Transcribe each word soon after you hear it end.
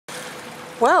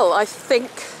Well, I think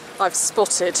I've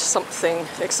spotted something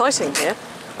exciting here.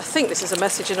 I think this is a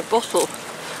message in a bottle,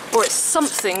 or it's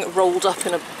something rolled up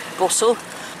in a bottle.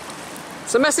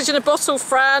 It's a message in a bottle,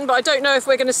 Fran, but I don't know if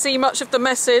we're going to see much of the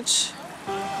message.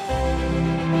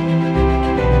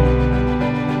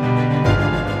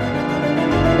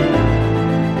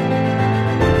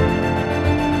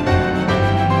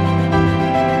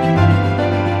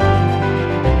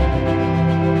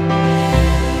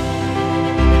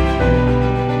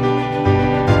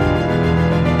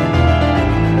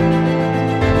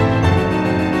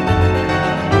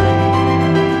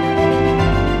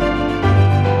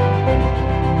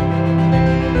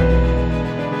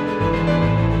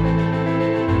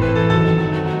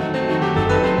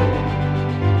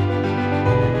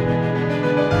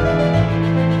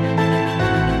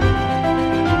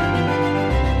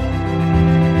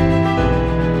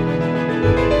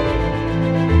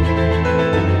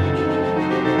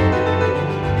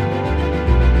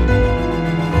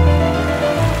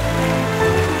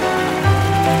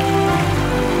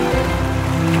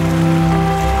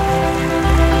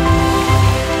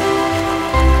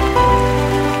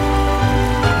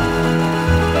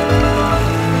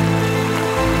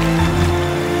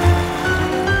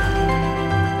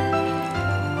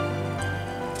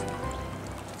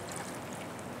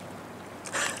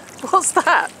 What's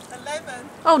that? A lemon.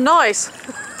 Oh, nice.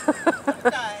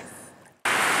 Nice.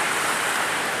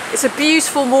 It's a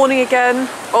beautiful morning again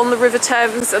on the River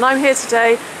Thames, and I'm here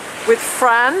today with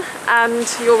Fran, and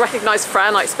you'll recognise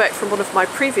Fran, I expect, from one of my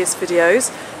previous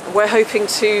videos. And we're hoping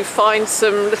to find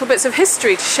some little bits of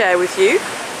history to share with you.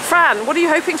 Fran, what are you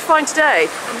hoping to find today?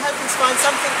 I'm hoping to find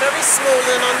something very small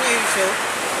and unusual.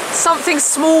 Something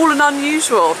small and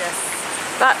unusual? Yes.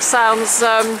 That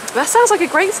sounds like a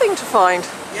great thing to find.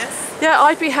 Yes. Yeah,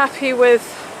 I'd be happy with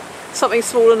something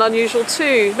small and unusual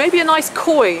too. Maybe a nice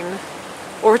coin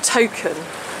or a token.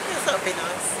 Yes, that would be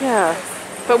nice. Yeah,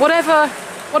 Yes. but whatever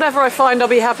I find, I'll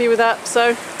be happy with that.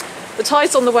 So the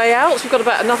tide's on the way out. We've got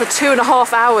about another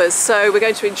 2.5 hours, so we're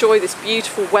going to enjoy this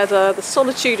beautiful weather, the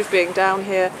solitude of being down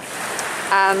here,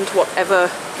 and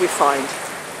whatever we find.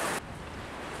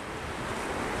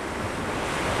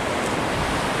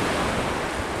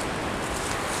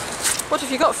 What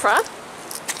have you got, Fran?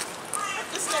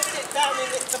 I've just left it down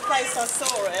in the place I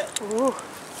saw it. Ooh.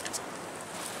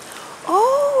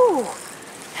 Oh,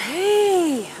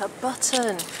 hey, a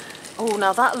button. Oh,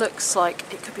 now that looks like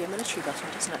it could be a military button,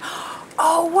 doesn't it?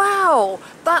 Oh, wow,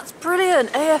 that's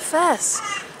brilliant. AFS.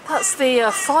 That's the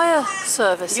fire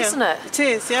service, Yeah, isn't it? It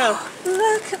is, yeah.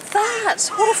 Look at that.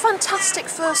 What a fantastic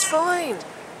first find.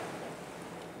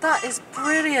 That is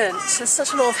brilliant. There's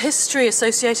such a lot of history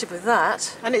associated with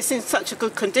that. And it's in such a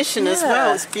good condition as Yeah.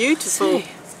 well. It's beautiful. See.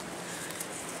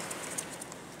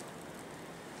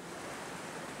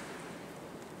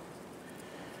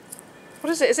 What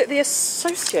is it? Is it the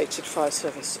Associated Fire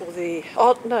Service or the...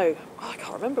 Oh, no. I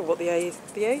can't remember what the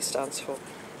A stands for.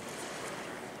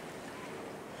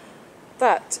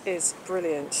 That is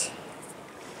brilliant.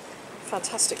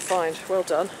 Fantastic find. Well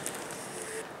done.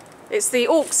 It's the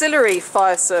Auxiliary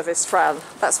Fire Service, Fran.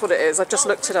 That's what it is. I've just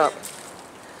looked it up.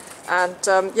 And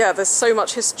yeah, there's so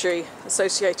much history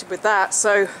associated with that,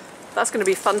 so that's going to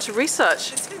be fun to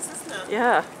research. It is, isn't it?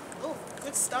 Yeah, Oh,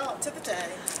 good start to the day.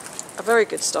 a very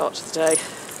good start to the day.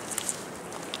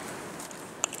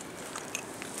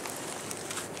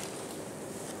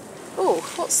 Oh,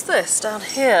 what's this down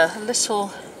here? A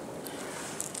little...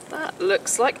 That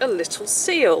looks like a little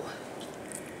seal.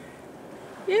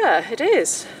 Yeah, it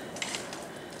is.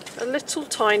 A little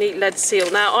tiny lead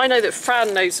seal. Now, I know that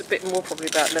Fran knows a bit more probably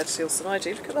about lead seals than I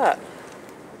do. Look at that.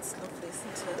 It's lovely,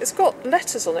 isn't it? It's got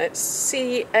letters on it.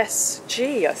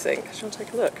 CSG, I think. Do you want to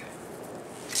take a look?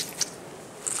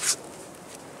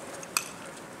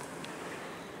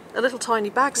 A little tiny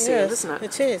bag seal, Yes, isn't it?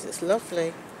 It is. It's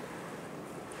lovely.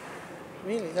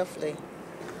 Really lovely.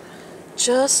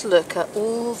 Just look at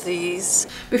all these.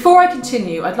 Before I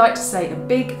continue, I'd like to say a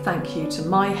big thank you to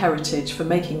My Heritage for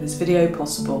making this video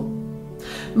possible.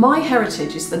 My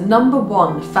Heritage is the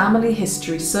 #1 family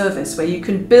history service where you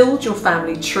can build your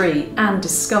family tree and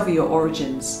discover your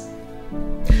origins.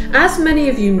 As many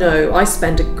of you know, I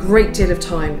spend a great deal of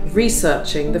time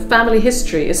researching the family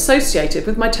history associated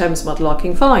with my Thames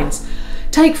mudlarking finds.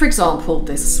 Take, for example,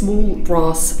 this small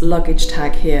brass luggage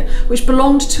tag here, which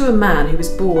belonged to a man who was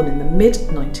born in the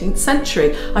mid-19th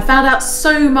century. I found out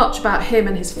so much about him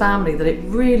and his family that it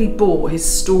really brought his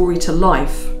story to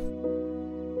life.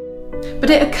 But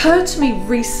it occurred to me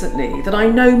recently that I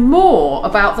know more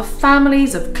about the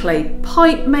families of clay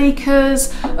pipe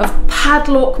makers, of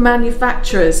padlock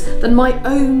manufacturers, than my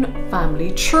own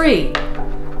family tree.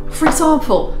 For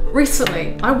example,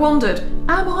 recently I wondered,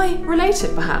 am I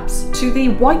related perhaps to the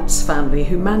Whites family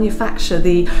who manufacture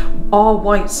the R.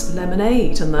 Whites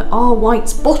lemonade and the R.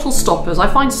 Whites bottle stoppers?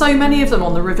 I find so many of them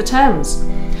on the River Thames.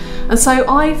 And so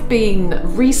I've been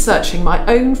researching my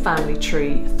own family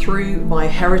tree through my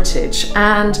heritage,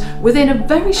 and within a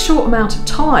very short amount of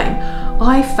time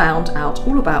I found out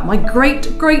all about my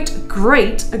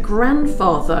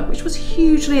great-great-great-grandfather, which was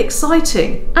hugely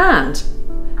exciting. And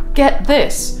get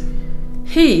this,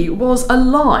 he was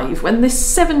alive when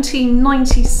this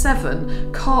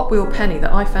 1797 cartwheel penny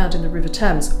that I found in the River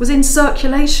Thames was in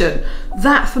circulation.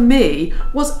 That for me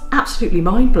was absolutely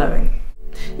mind-blowing.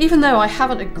 Even though I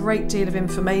haven't a great deal of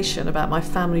information about my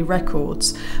family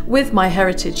records, with my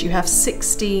heritage you have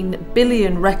 16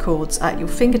 billion records at your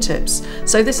fingertips.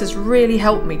 So this has really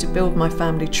helped me to build my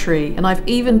family tree, and I've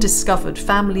even discovered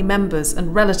family members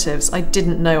and relatives I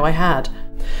didn't know I had.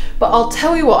 But I'll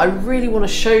tell you what I really want to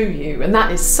show you, and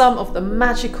that is some of the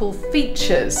magical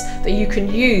features that you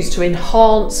can use to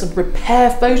enhance and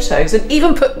repair photos and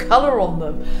even put colour on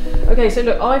them. Okay, so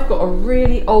look, I've got a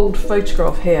really old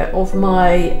photograph here of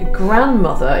my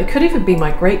grandmother. It could even be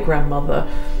my great-grandmother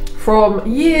from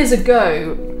years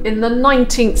ago in the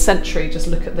 19th century. Just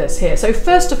look at this here. So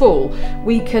first of all,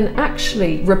 we can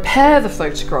actually repair the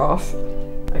photograph.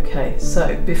 Okay,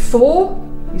 so before,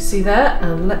 you see there,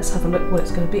 and let's have a look what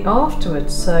it's going to be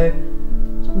afterwards. So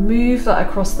move that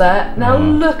across there. Now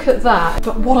look at that.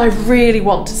 But what I really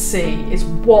want to see is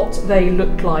what they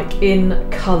look like in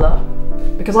colour,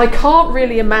 because I can't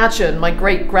really imagine my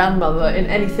great-grandmother in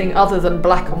anything other than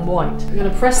black and white. I'm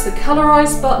going to press the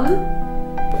colourize button.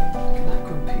 Look at that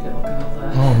grumpy little girl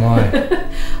there. Oh my.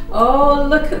 Oh,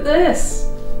 look at this.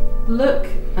 Look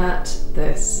at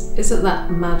this. Isn't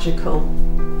that magical?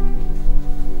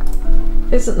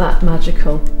 Isn't that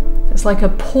magical? It's like a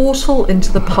portal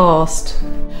into the past.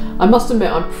 I must admit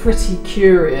I'm pretty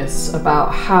curious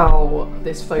about how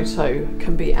this photo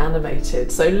can be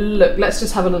animated. So look, let's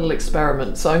just have a little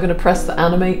experiment. So I'm going to press the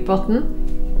animate button.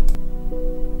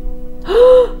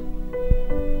 Oh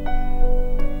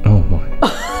my.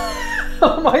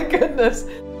 Oh my goodness.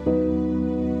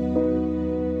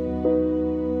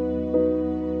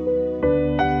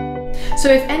 So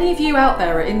if any of you out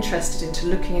there are interested into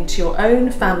looking into your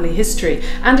own family history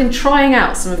and in trying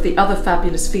out some of the other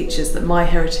fabulous features that My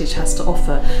Heritage has to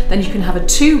offer, then you can have a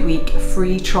 2-week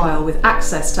free trial with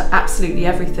access to absolutely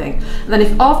everything. And then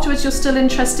if afterwards you're still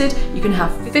interested, you can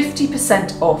have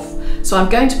 50% off. So I'm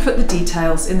going to put the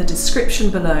details in the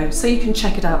description below so you can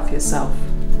check it out for yourself.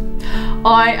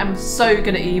 I am so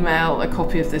going to email a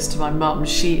copy of this to my mum.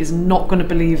 She is not going to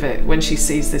believe it when she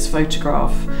sees this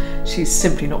photograph. She's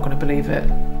simply not going to believe it.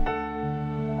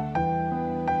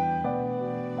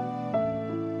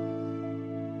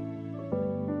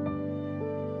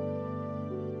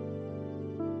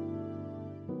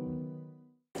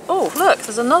 Oh look,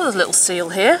 there's another little seal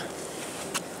here.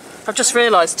 I've just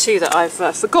realised too that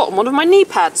I've forgotten one of my knee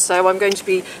pads, so I'm going to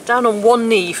be down on one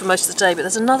knee for most of the day, but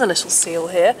there's another little seal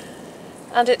here.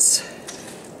 And it's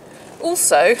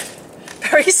also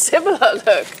very similar,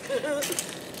 look. Oh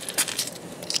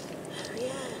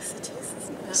yes, it is,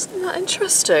 isn't it? Isn't that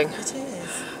interesting? It is.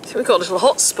 I think we've got a little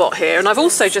hot spot here, and I've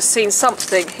also just seen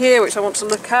something here which I want to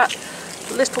look at.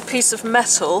 A little piece of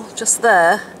metal just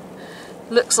there.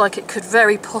 Looks like it could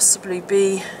very possibly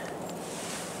be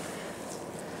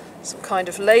some kind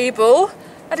of label.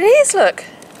 And it is, look.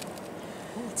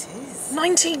 Oh, it is.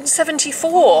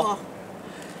 1974. Oh.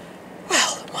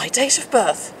 Well, my date of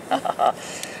birth.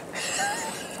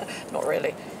 Not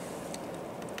really.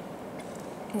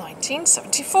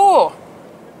 1974.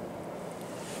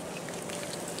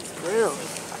 Brilliant.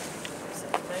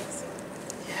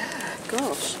 Yeah,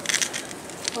 gosh.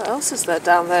 What else is there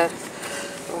down there?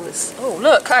 Oh, this. Oh,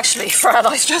 look, actually, Fran,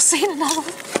 I've just seen another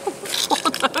one.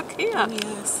 Look here. Oh,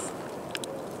 yes.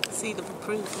 Seal of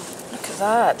approval. Look at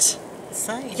that. The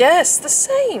same. Yes, the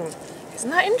same. Isn't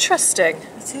that interesting?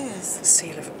 It is. The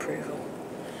seal of approval.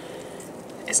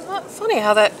 Isn't that funny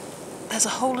how there's a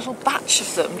whole little batch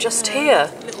of them just here?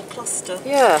 A little cluster.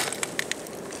 Yeah.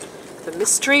 The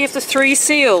mystery of the 3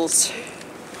 seals.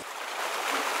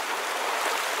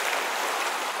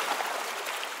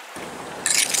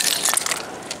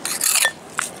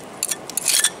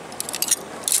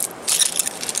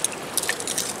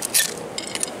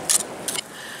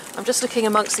 I'm just looking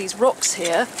amongst these rocks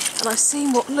here, and I've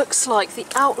seen what looks like the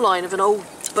outline of an old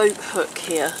boat hook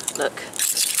here. Look.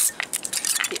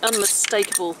 The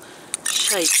unmistakable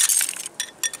shape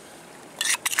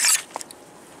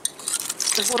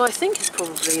of what I think is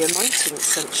probably a 19th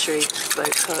century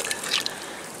boat hook.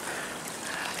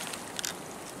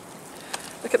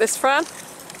 Look at this, Fran.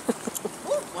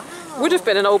 Oh, wow. Would have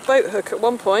been an old boat hook at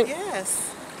one point.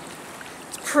 Yes.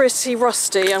 It's pretty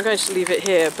rusty. I'm going to leave it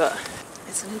here, but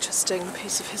it's an interesting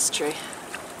piece of history.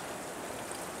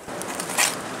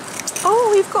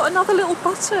 Oh, you've got another little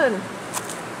button.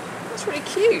 That's really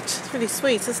cute. It's really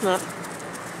sweet, isn't it?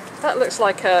 That looks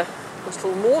like a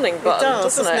little mourning button,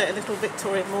 doesn't it? A little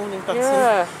Victorian mourning button.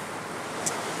 Yeah.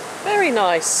 Very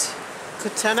nice.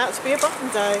 Could turn out to be a button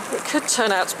day. It could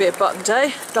turn out to be a button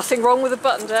day. Nothing wrong with a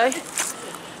button day.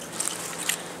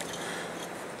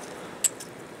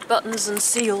 Buttons and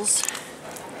seals.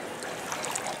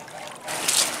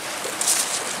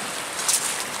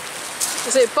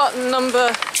 Is it button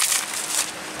number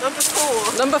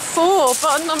 4? Number 4,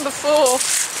 button number 4.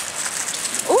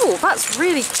 Oh, that's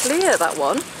really clear, that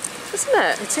one, isn't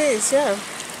it? It is, yeah.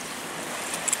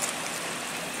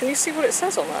 Can you see what it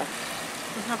says on there?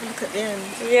 We'll have a look at the end.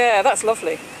 Yeah, that's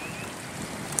lovely.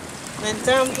 And then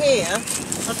down here,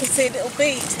 I can see a little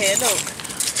bead here, look.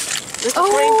 Little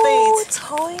green bead.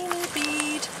 Tiny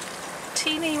bead.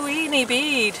 Teeny weeny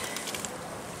bead.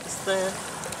 It's there.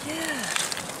 Yeah.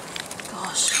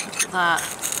 Gosh, look at that.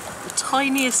 The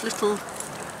tiniest little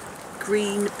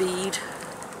green bead.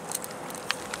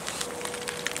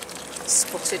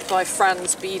 Spotted by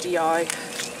Fran's beady eye.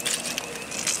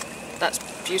 That's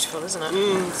beautiful, isn't it?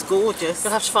 It's gorgeous.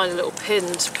 You'll have to find a little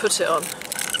pin to put it on.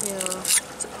 Yeah.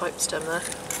 There's a pipe stem there.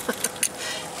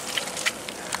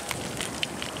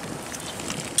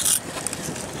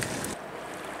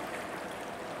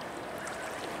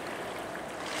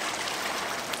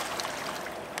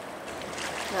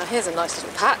 Now here's a nice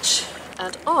little patch,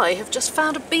 and I have just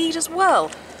found a bead as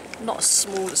well. Not as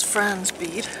small as Fran's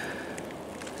bead,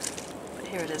 but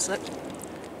here it is, look.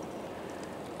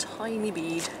 Tiny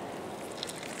bead.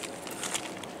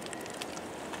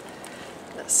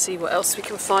 Let's see what else we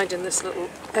can find in this little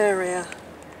area.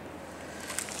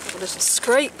 Have a little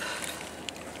scrape.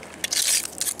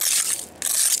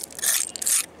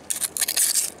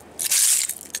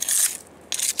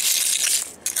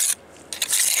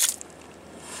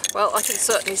 Well, I can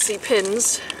certainly see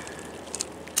pins.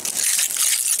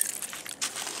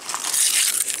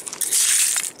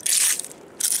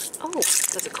 Oh,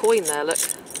 there's a coin there, look.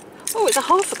 Oh, it's a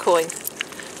half a coin.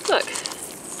 Look.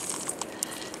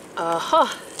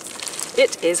 Aha!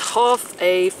 It is half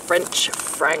a French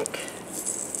franc.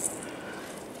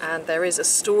 And there is a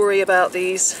story about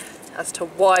these as to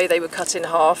why they were cut in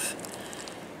half,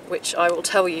 which I will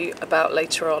tell you about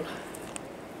later on.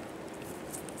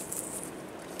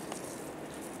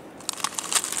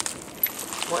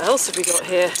 What else have we got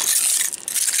here?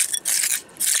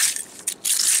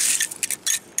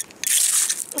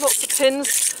 Lots of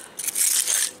pins.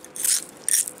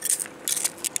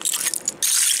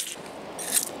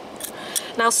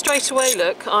 Now straight away,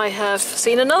 look, I have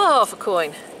seen another half a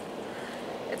coin.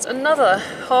 It's another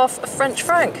half a French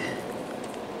franc.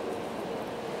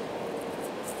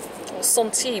 Or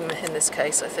centime in this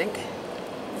case, I think.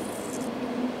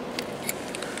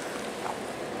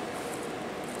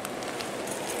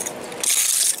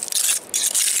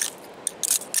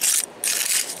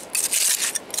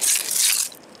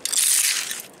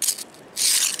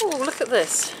 Oh, look at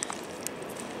this.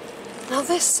 Now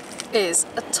this is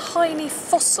a tiny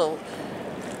fossil.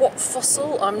 What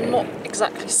fossil? I'm not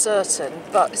exactly certain,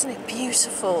 but isn't it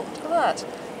beautiful? Look at that.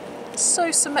 It's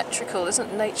so symmetrical,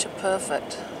 isn't nature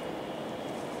perfect?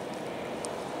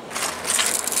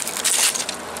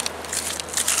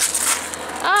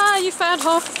 Ah, you found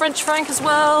half a French franc as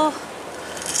well.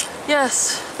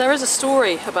 Yes, there is a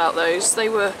story about those. They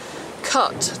were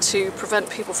cut to prevent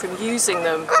people from using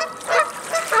them.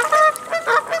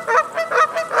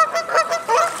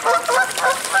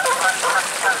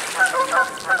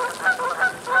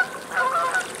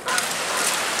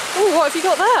 Oh, what have you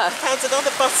got there? Found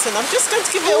another button. I'm just going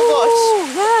to give it a Oh,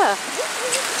 wash. yeah.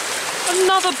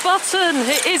 Another button.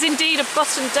 It is indeed a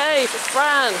button day for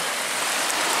Fran.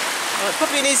 Oh, it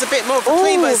probably needs a bit more of a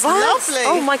clean, but it's lovely.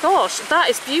 Oh my gosh, that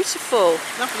is beautiful.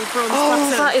 Lovely bronze Oh,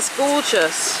 button. that is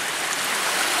gorgeous.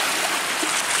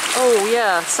 Oh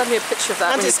yeah, send me a picture of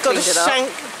that And when it's you've got a cleaned it up. shank.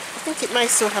 I think it may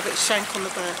still have its shank on the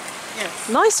back. Yes.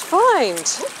 Nice find.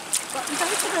 Button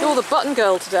day today. You're the button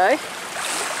girl today.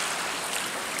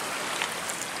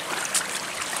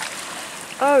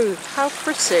 Oh, how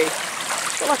pretty.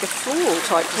 It's got like a floral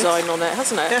type design on it,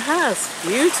 hasn't it? It has.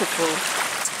 Beautiful.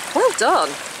 Well done.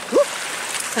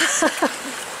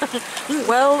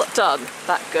 Well done,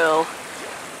 that girl.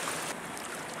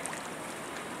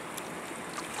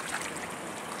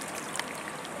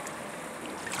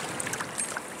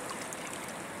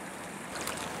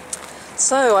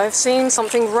 So I've seen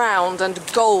something round and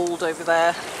gold over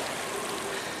there.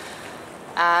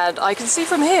 And I can see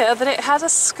from here that it has a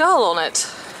skull on it.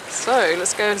 So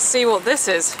let's go and see what this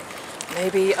is.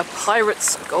 Maybe a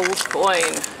pirate's gold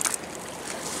coin.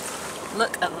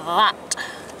 Look at that.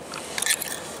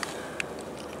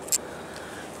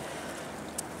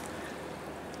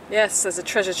 Yes, there's a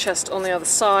treasure chest on the other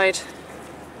side.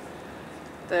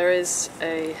 There is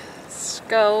a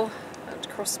skull and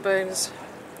crossbones,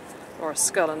 or a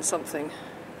skull and something.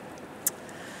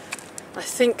 I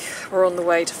think we're on the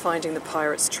way to finding the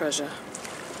pirate's treasure.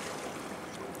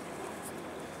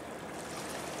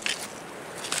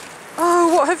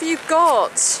 Oh, what have you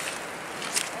got?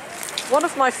 One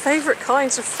of my favourite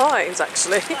kinds of finds,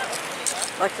 actually.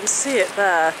 I can see it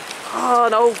there. Oh,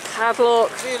 an old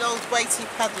padlock. Real old weighty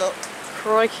padlock.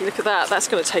 Crikey, look at that. That's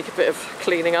going to take a bit of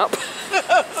cleaning up.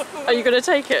 Are you going to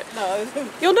take it? No.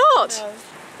 You're not? No.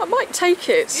 I might take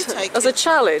it as a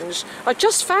challenge. I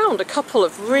just found a couple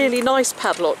of really nice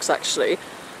padlocks, actually.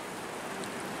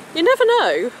 You never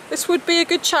know. This would be a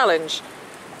good challenge.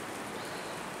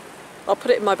 I'll put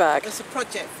it in my bag. It's a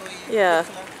project for you. Yeah.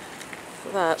 Nicola. For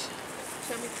that.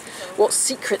 Show me the skull. What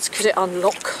secrets could it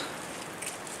unlock?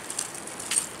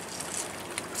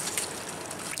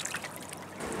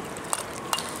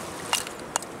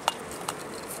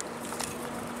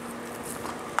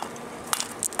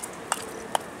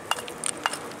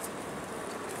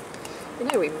 You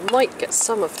know, we might get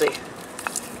some of the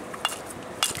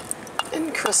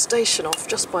incrustation off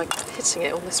just by hitting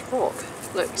it on this rock.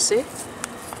 Look, you see?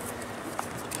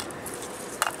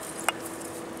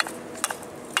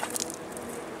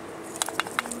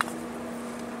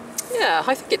 Yeah,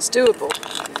 I think it's doable.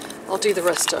 I'll do the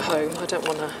rest at home. I don't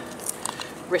want to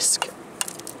risk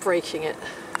breaking it.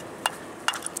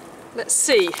 Let's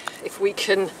see if we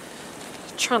can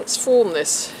transform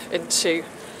this into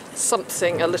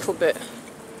something a little bit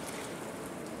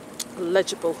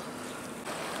legible.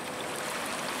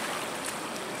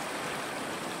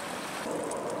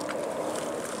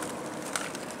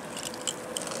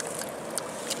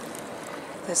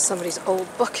 There's somebody's old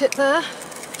bucket there.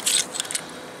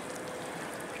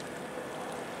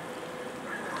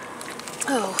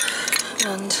 Oh,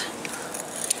 and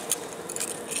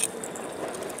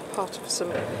part of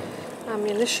some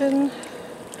ammunition.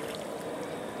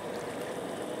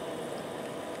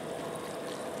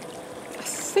 I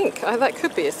think that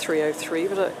could be a 303,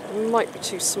 but it might be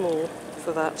too small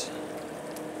for that.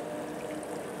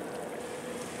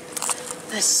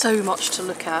 There's so much to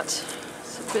look at.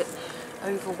 It's a bit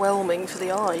overwhelming for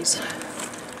the eyes.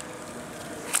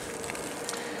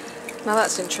 Now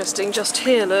that's interesting, just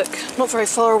here, look, not very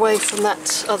far away from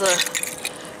that other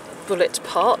bullet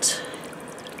part.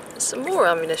 There's some more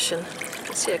ammunition. You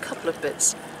can see a couple of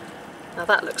bits. Now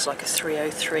that looks like a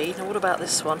 303. Now what about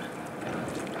this one?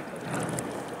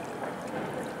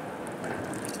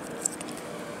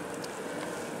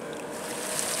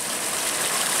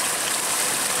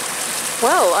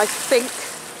 Well, I think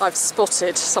I've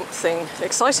spotted something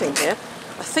exciting here.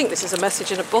 I think this is a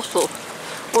message in a bottle,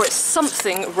 or it's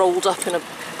something rolled up in a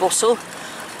bottle.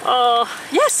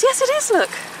 Yes, it is,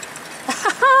 look.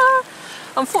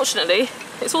 Unfortunately,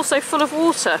 it's also full of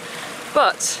water,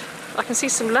 but I can see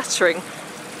some lettering,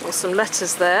 or some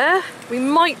letters there. We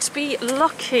might be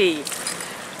lucky.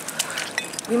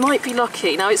 We might be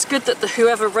lucky. Now, it's good that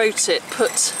whoever wrote it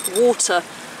put water,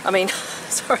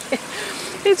 sorry.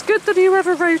 It's good that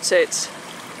whoever wrote it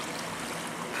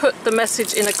put the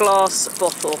message in a glass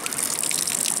bottle.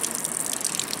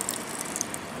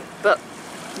 But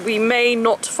we may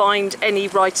not find any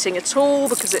writing at all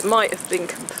because it might have been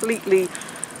completely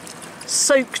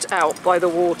soaked out by the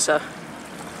water.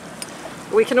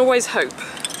 We can always hope.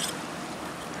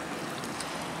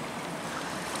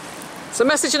 It's a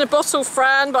message in a bottle,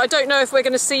 Fran, but I don't know if we're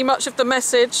going to see much of the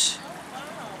message.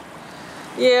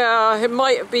 Yeah, it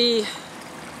might be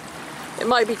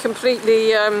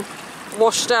completely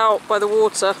washed out by the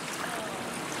water.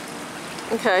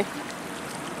 Okay.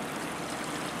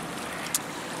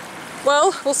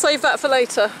 Well, we'll save that for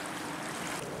later.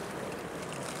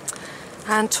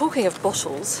 And talking of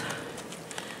bottles,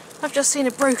 I've just seen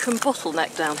a broken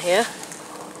bottleneck down here.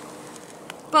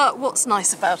 But what's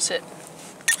nice about it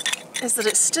is that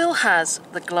it still has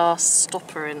the glass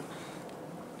stopper in.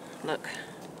 Look.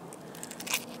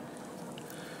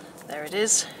 There it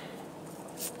is.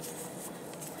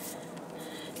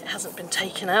 It hasn't been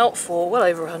taken out for well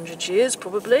over 100 years,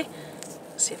 probably.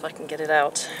 Let's see if I can get it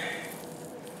out.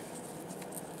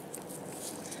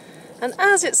 And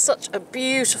as it's such a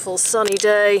beautiful sunny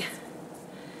day,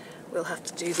 we'll have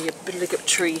to do the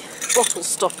obligatory bottle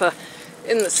stopper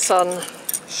in the sun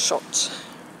shot.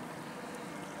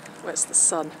 Where's the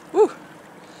sun? Woo!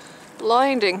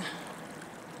 Blinding.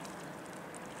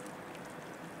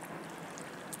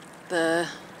 There.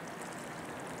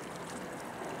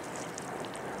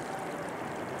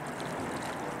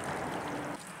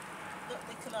 Look,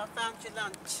 Nicola, I found your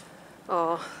lunch.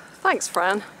 Oh, thanks,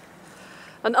 Fran.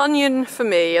 An onion for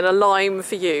me and a lime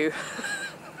for you.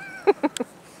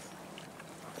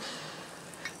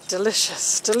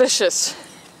 Delicious, delicious.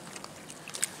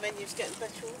 Menu's getting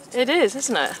better all the time. It is,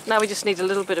 isn't it? Now we just need a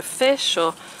little bit of fish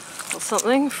or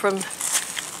something from the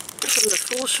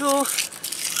foreshore.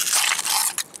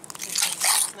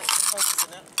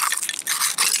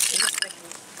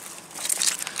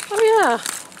 Oh yeah,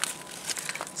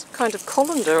 some kind of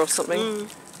colander or something.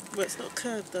 Well, it's not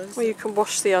curved though. Well, you can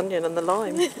wash the onion and the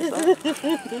lime with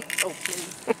that. Oh,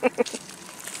 please.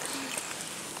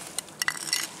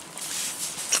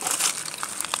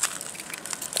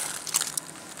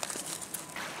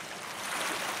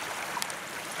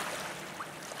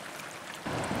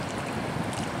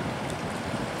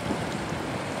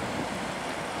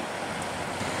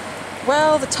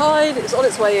 Well, the tide is on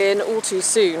its way in all too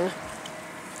soon,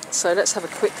 so let's have a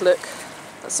quick look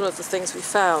at some of the things we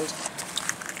found.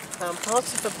 Found part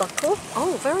of a buckle.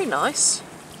 Oh, very nice.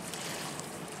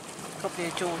 Probably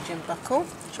a Georgian buckle.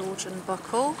 Georgian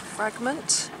buckle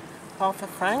fragment. Half a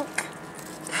franc.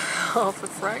 Half a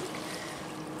franc.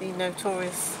 The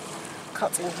notorious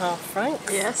cut in half franc.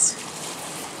 Yes.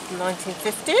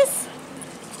 1950s.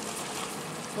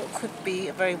 What could be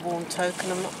a very worn token,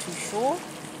 I'm not too sure.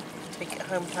 Take it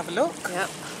home and have a look. Yep.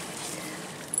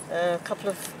 A couple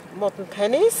of modern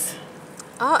pennies.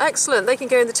 Oh, excellent. They can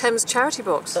go in the Thames charity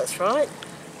box. That's right.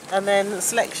 And then a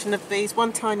selection of these,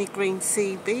 one tiny green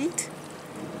sea bead.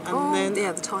 And then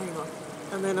yeah, the tiny one.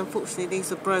 And then unfortunately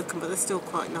these are broken, but they're still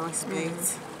quite nice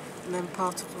beads. And then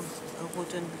part of a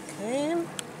wooden comb.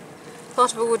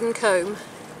 Part of a wooden comb.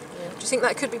 Yeah. Do you think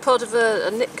that could be part of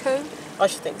a knit comb? I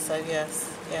should think so, yes.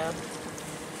 Yeah.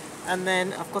 And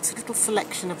then I've got a little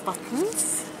selection of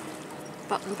buttons.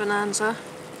 Button bonanza.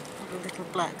 A little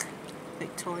black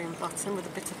Victorian button with a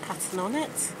bit of pattern on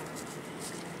it.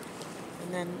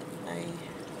 And then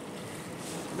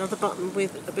another button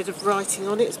with a bit of writing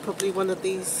on it. It's probably one of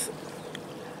these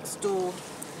store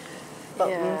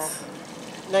buttons.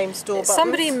 Yeah. Name store buttons.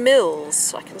 Somebody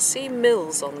Mills. I can see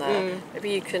Mills on there.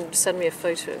 Maybe you can send me a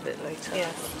photo of it later.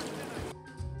 Yeah.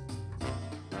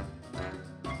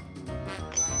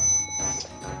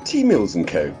 Tea Mills &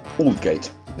 Co, Aldgate,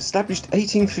 established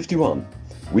 1851,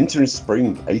 winter and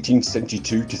spring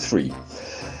 1872-3.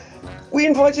 We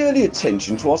invite early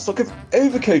attention to our stock of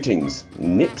overcoatings,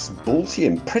 nips, Balti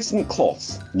and President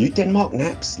cloths, New Denmark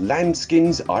naps,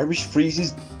 lambskins, Irish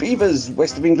friezes, beavers,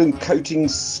 West of England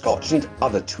coatings, Scotch and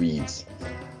other tweeds.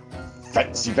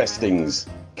 Fancy vestings,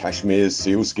 cashmeres,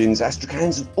 sealskins,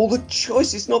 astracans and all the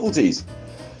choicest novelties.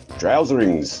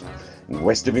 Trouserings,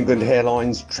 West of England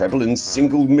hairlines, treble and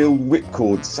single milled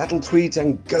whipcord, saddle tweeds,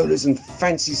 Angolas and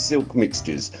fancy silk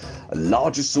mixtures. A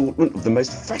large assortment of the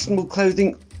most fashionable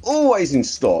clothing always in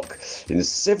stock in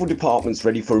several departments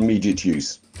ready for immediate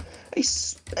use. A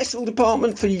special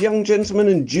department for young gentlemen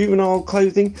and juvenile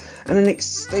clothing and an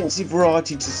extensive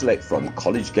variety to select from.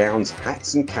 College gowns,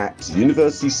 hats and caps,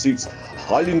 university suits,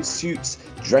 Highland suits,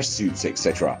 dress suits,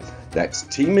 etc. That's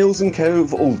Tea Mills & Co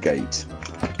of Aldgate.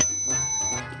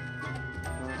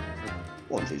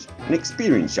 Wanted an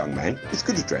experienced young man as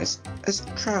good a dress as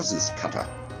trousers cutter.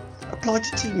 Apply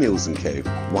to Tea Mills & Co,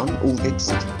 1 Aldgate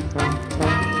City.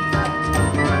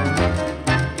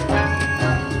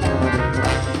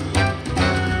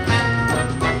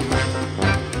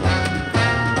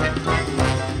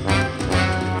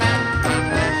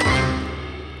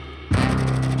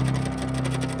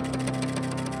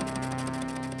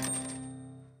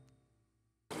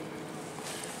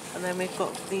 And then we've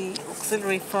got the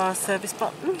auxiliary fire service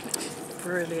button.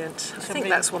 Brilliant. I think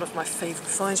that's one of my favourite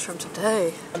finds from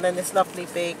today. And then this lovely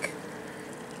big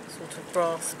sort of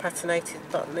brass patinated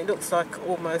button. It looks like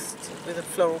almost with a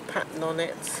floral pattern on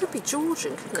it. Could be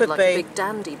Georgian, couldn't Could it? Like be. a big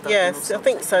dandy button. Yes, I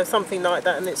think so, something like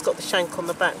that. And it's got the shank on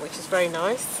the back, which is very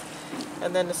nice.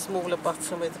 And then a smaller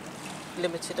button with a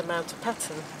limited amount of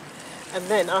pattern. And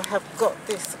then I have got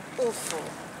this awful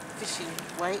fishing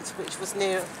weight, which was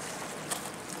near...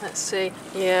 Let's see.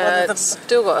 Yeah, it's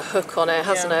still got a hook on it,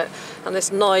 hasn't it? And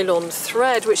this nylon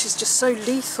thread, which is just so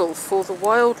lethal for the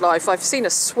wildlife. I've seen a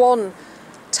swan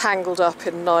tangled up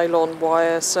in nylon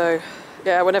wire, so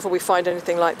yeah, whenever we find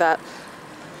anything like that,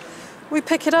 we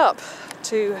pick it up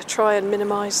to try and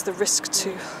minimise the risk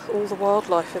to all the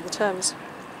wildlife in the Thames.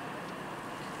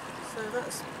 So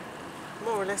that's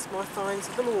more or less my finds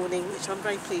of the morning, which I'm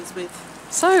very pleased with.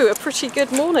 So, a pretty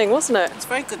good morning, wasn't it? It's a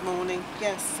very good morning,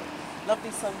 yes.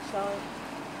 Lovely sunshine.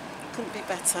 Couldn't be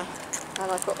better.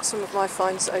 And I've got some of my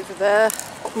finds over there.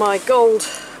 My gold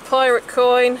pirate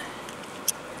coin.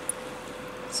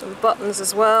 Some buttons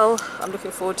as well. I'm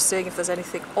looking forward to seeing if there's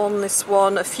anything on this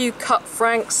one. A few cut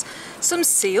francs, some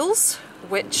seals,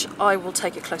 which I will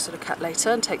take a closer look at later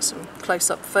and take some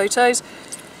close-up photos.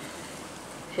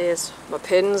 Here's my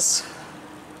pins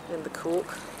in the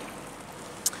cork.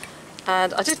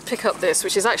 And I did pick up this,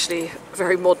 which is actually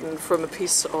very modern, from a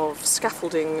piece of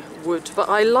scaffolding wood, but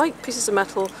I like pieces of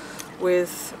metal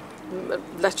with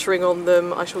lettering on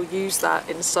them. I shall use that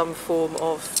in some form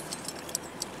of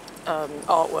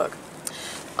artwork.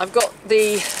 I've got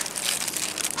the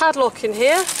padlock in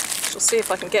here. We'll see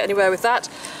if I can get anywhere with that.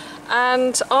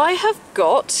 And I have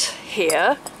got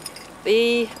here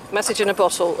the message in a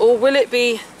bottle, or will it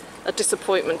be a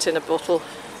disappointment in a bottle?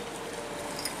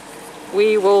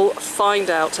 We will find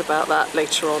out about that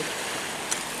later on.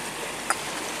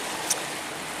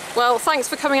 Well, thanks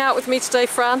for coming out with me today,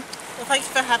 Fran. Well, thank you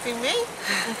for having me,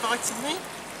 inviting me.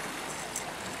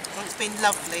 Well, it's been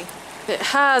lovely. It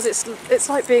has. It's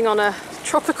like being on a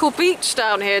tropical beach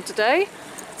down here today.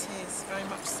 It is, very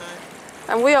much so.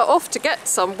 And we are off to get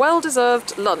some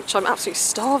well-deserved lunch. I'm absolutely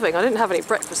starving. I didn't have any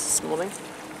breakfast this morning.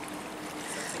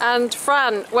 And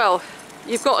Fran, well,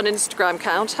 you've got an Instagram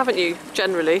account, haven't you,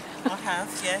 generally? I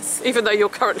have, yes. Even though you're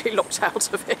currently locked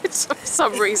out of it for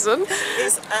some reason.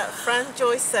 It's at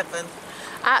FranJoy7.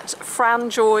 At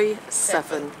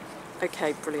FranJoy7.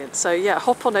 Okay, brilliant. So yeah,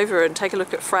 hop on over and take a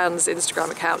look at Fran's Instagram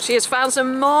account. She has found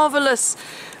some marvellous,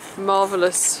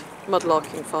 marvellous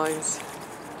mudlarking finds.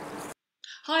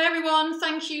 Hi everyone,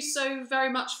 thank you so very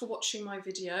much for watching my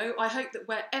video. I hope that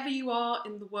wherever you are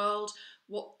in the world,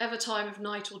 whatever time of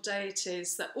night or day it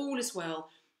is, that all is well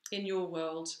in your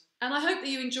world. And I hope that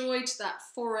you enjoyed that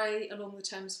foray along the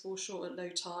Thames foreshore at low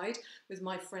tide with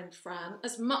my friend Fran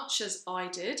as much as I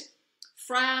did.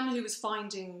 Fran, who was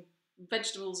finding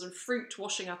vegetables and fruit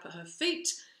washing up at her feet,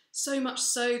 so much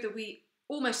so that we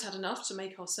almost had enough to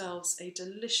make ourselves a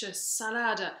delicious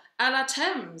salada à la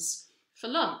Thames for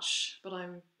lunch. But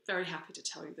I'm very happy to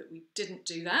tell you that we didn't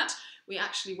do that. We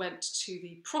actually went to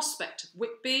the Prospect of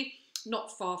Whitby,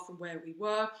 not far from where we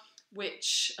were,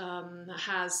 which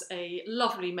has a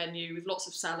lovely menu with lots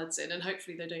of salads in, and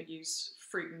hopefully they don't use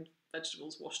fruit and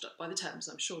vegetables washed up by the Thames.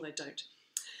 I'm sure they don't.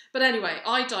 But anyway,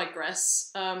 I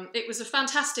digress. It was a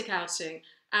fantastic outing,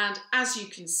 and as you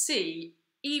can see,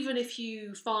 even if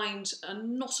you find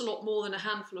not a lot more than a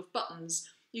handful of buttons,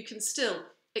 you can still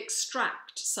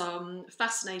extract some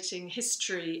fascinating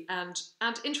history and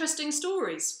interesting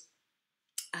stories.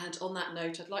 And on that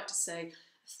note, I'd like to say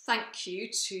thank you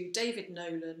to David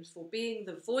Nolan for being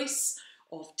the voice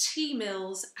of T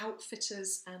Mills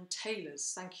Outfitters and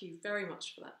Tailors. Thank you very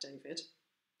much for that, David.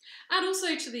 And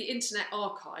also to the Internet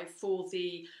Archive for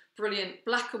the brilliant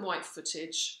black and white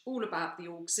footage all about the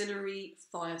Auxiliary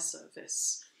Fire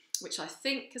Service, which I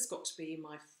think has got to be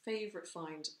my favourite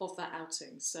find of that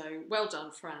outing. So well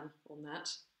done, Fran, on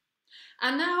that.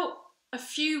 And now a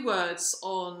few words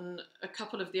on a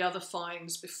couple of the other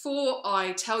finds before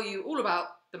I tell you all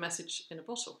about the message in a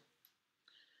bottle.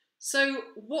 So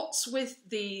what's with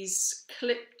these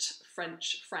clipped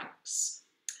French francs?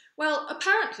 Well,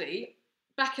 apparently,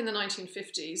 back in the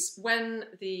 1950s, when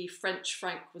the French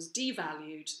franc was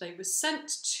devalued, they were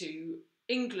sent to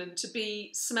England to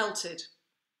be smelted.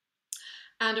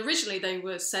 And originally they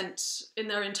were sent in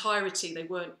their entirety, they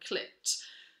weren't clipped.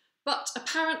 But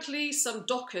apparently some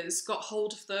dockers got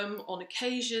hold of them on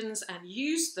occasions and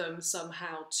used them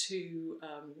somehow to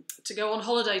go on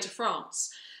holiday to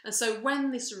France. And so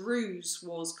when this ruse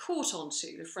was caught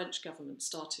onto, the French government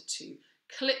started to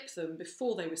clip them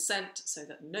before they were sent so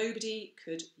that nobody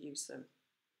could use them.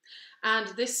 And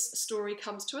this story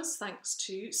comes to us thanks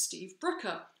to Steve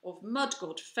Brooker of Mud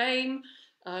God fame.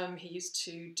 He used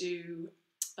to do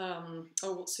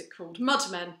what's it called?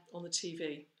 Mudmen on the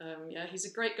TV. Yeah, he's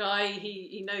a great guy.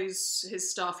 He knows his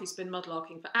stuff. He's been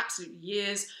mudlarking for absolute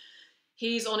years.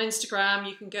 He's on Instagram.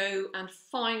 You can go and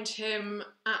find him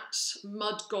at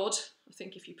MudGod. I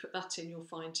think if you put that in, you'll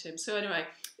find him. So anyway,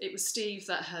 it was Steve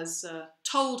that has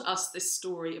told us this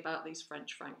story about these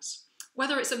French francs.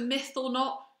 Whether it's a myth or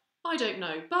not, I don't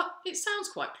know, but it sounds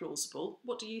quite plausible.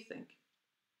 What do you think?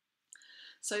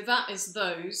 So that is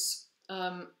those.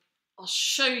 I'll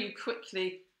show you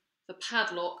quickly the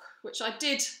padlock, which I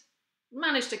did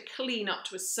manage to clean up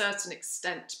to a certain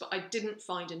extent, but I didn't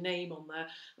find a name on there.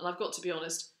 And I've got to be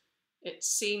honest, it's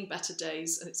seen better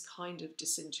days and it's kind of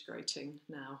disintegrating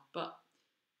now, but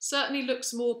certainly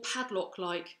looks more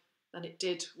padlock-like than it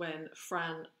did when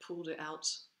Fran pulled it out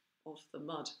of the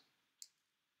mud.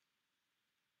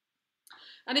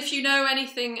 And if you know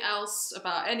anything else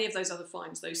about any of those other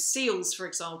finds, those seals for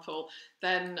example,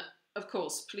 then of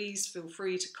course please feel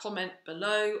free to comment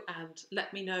below and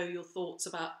let me know your thoughts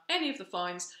about any of the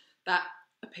finds that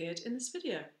appeared in this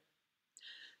video.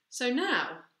 So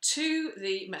now to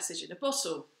the message in a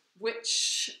bottle,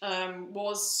 which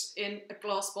was in a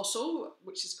glass bottle,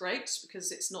 which is great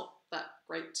because it's not that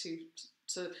great to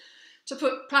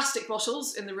put plastic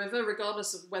bottles in the river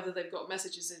regardless of whether they've got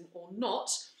messages in or not.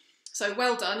 So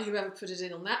well done whoever put it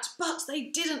in on that, but they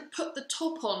didn't put the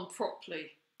top on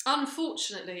properly,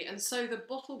 unfortunately, and so the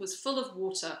bottle was full of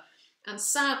water and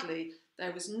sadly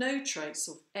there was no trace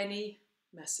of any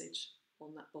message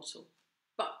on that bottle.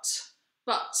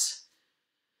 But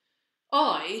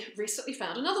I recently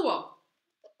found another one.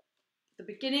 The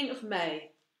beginning of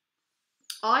May,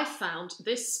 I found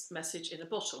this message in a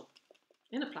bottle,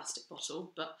 in a plastic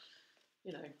bottle, but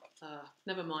you know,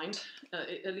 never mind,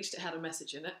 at least it had a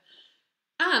message in it.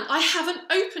 And I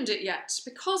haven't opened it yet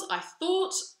because I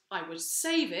thought I would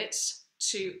save it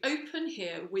to open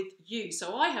here with you.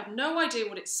 So I have no idea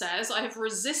what it says. I have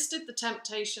resisted the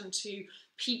temptation to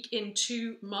peek in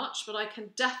too much, but I can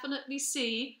definitely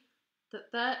see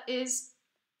that there is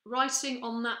writing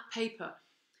on that paper.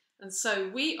 And so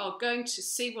we are going to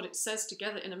see what it says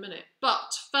together in a minute.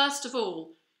 But first of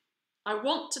all, I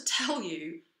want to tell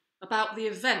you about the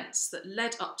events that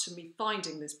led up to me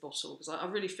finding this bottle, because I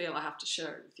really feel I have to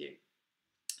share it with you.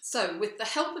 So with the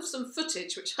help of some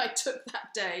footage which I took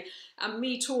that day and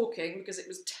me talking, because it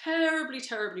was terribly,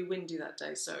 terribly windy that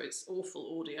day, so it's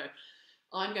awful audio,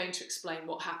 I'm going to explain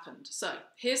what happened. So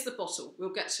here's the bottle,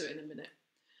 we'll get to it in a minute.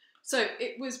 So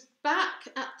it was back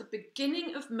at the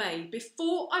beginning of May,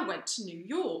 before I went to New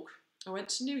York. I went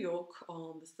to New York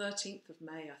on the 13th of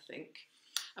May, I think.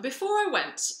 And before I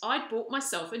went, I'd bought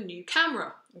myself a new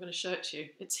camera. I'm going to show it to you.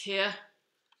 It's here.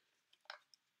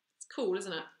 It's cool,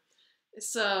 isn't it?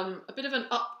 It's a bit of an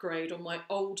upgrade on my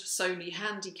old Sony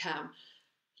Handycam.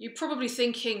 You're probably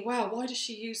thinking, wow, why does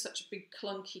she use such a big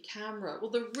clunky camera? Well,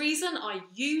 the reason I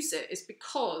use it is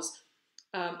because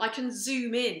I can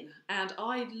zoom in, and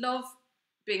I love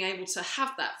being able to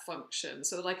have that function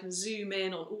so that I can zoom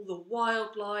in on all the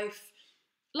wildlife,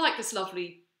 like this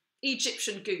lovely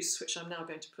Egyptian goose, which I'm now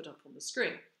going to put up on the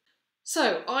screen.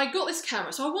 So I got this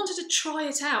camera, so I wanted to try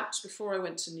it out before I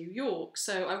went to New York.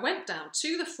 So I went down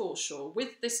to the foreshore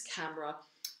with this camera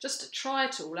just to try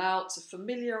it all out, to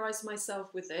familiarise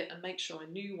myself with it and make sure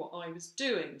I knew what I was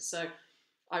doing. So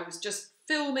I was just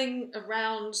filming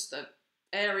around the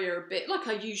area a bit like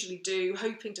I usually do,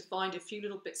 hoping to find a few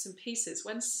little bits and pieces,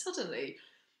 when suddenly,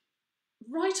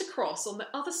 right across on the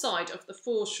other side of the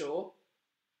foreshore,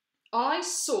 I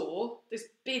saw this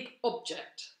big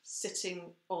object sitting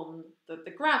on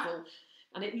the gravel,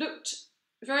 and it looked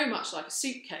very much like a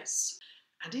suitcase.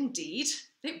 And indeed,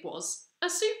 it was a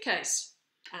suitcase.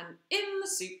 And in the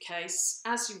suitcase,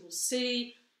 as you will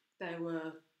see, there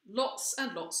were lots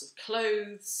and lots of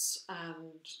clothes,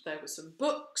 and there were some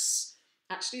books.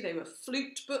 Actually, they were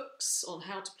flute books on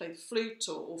how to play the flute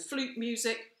or flute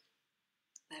music.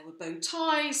 There were bow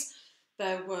ties,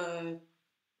 there were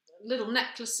little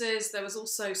necklaces, there was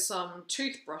also some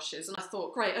toothbrushes, and I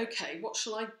thought, great, okay, what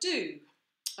shall I do?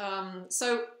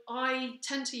 So I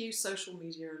tend to use social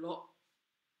media a lot,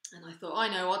 and I thought, I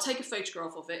know, I'll take a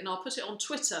photograph of it and I'll put it on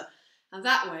Twitter, and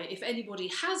that way, if anybody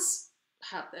has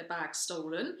had their bag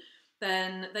stolen,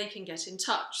 then they can get in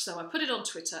touch. So I put it on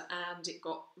Twitter and it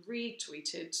got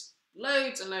retweeted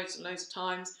loads and loads and loads of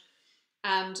times,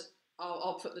 and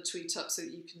I'll put the tweet up so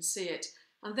that you can see it.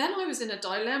 And then I was in a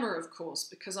dilemma, of course,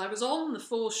 because I was on the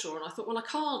foreshore and I thought, well, I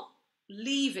can't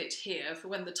leave it here for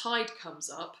when the tide comes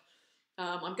up.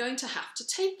 I'm going to have to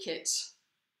take it,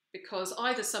 because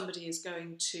either somebody is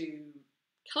going to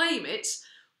claim it,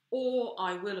 or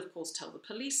I will, of course, tell the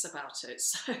police about it.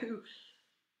 So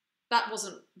that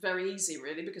wasn't very easy,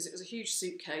 really, because it was a huge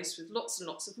suitcase with lots and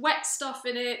lots of wet stuff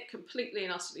in it, completely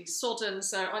and utterly sodden.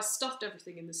 So I stuffed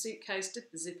everything in the suitcase, did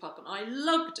the zip up, and I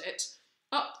lugged it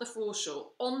up the foreshore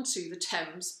onto the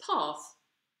Thames path.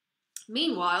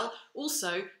 Meanwhile,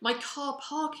 also, my car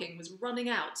parking was running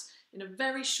out in a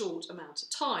very short amount of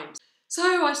time.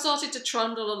 So I started to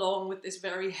trundle along with this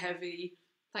very heavy,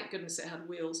 thank goodness it had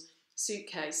wheels,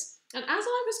 suitcase. And as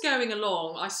I was going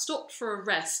along, I stopped for a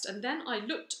rest, and then I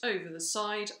looked over the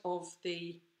side of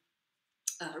the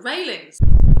railings.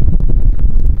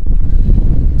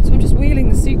 So I'm just wheeling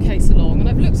the suitcase along, and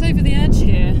I've looked over the edge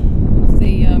here of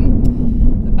the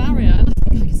barrier, and I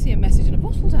think I can see a message in a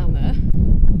bottle down there.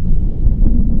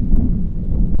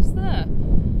 It's there.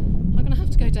 I'm going to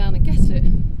have to go down and get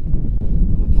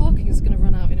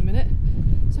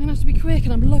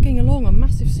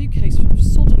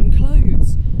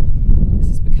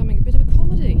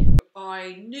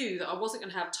that I wasn't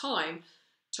going to have time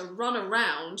to run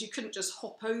around. You couldn't just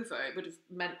hop over. It would have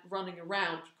meant running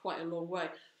around quite a long way.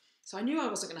 So I knew I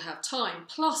wasn't going to have time.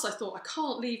 Plus I thought, I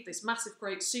can't leave this massive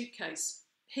great suitcase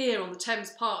here on the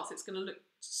Thames path. It's going to look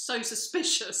so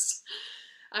suspicious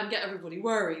and get everybody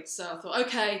worried. So I thought,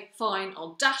 okay, fine,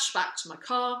 I'll dash back to my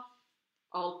car.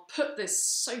 I'll put this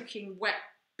soaking wet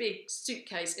big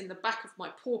suitcase in the back of my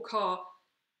poor car.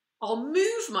 I'll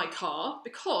move my car,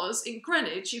 because in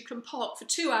Greenwich you can park for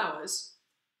 2 hours,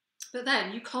 but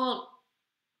then you can't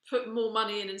put more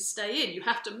money in and stay in. You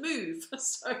have to move.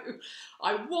 So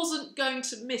I wasn't going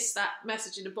to miss that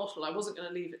message in a bottle. I wasn't going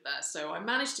to leave it there. So I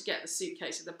managed to get the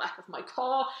suitcase in the back of my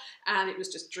car, and it was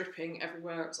just dripping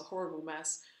everywhere. It was a horrible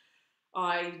mess.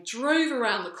 I drove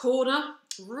around the corner,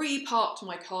 re-parked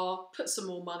my car, put some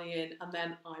more money in, and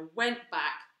then I went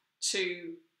back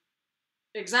to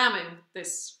examine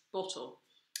this bottle.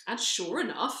 And sure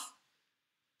enough,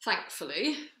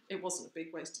 thankfully, it wasn't a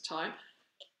big waste of time,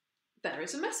 there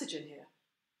is a message in here.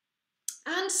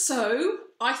 And so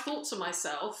I thought to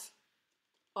myself,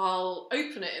 I'll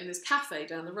open it in this cafe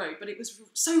down the road, but it was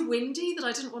so windy that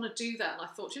I didn't want to do that. And I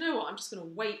thought, you know what, I'm just going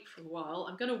to wait for a while.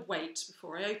 I'm going to wait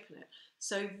before I open it.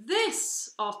 So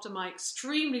this, after my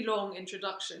extremely long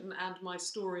introduction and my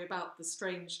story about the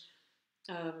strange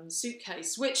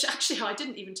suitcase, which actually I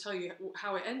didn't even tell you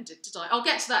how it ended, did I? I'll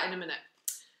get to that in a minute.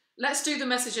 Let's do the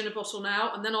message in a bottle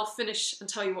now, and then I'll finish and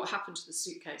tell you what happened to the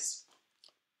suitcase.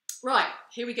 Right,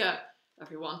 here we go,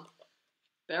 everyone.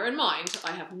 Bear in mind,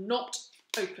 I have not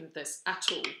opened this at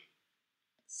all.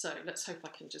 So let's hope I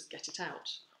can just get it out.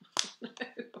 No.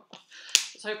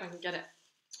 Let's hope I can get it.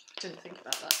 I didn't think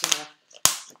about that, did I?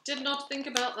 I did not think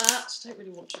about that. I don't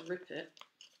really want to rip it.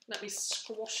 Let me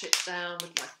squash it down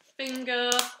with my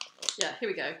finger. Yeah, here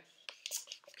we go.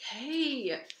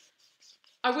 Okay.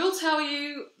 I will tell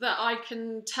you that I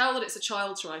can tell that it's a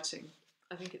child's writing.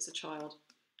 I think it's a child.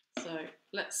 So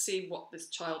let's see what this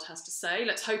child has to say.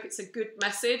 Let's hope it's a good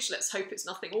message. Let's hope it's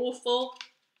nothing awful.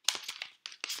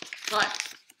 Right,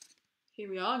 here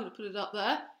we are. I'm going to put it up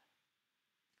there.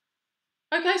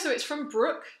 Okay, so it's from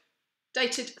Brooke,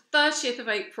 dated 30th of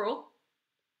April.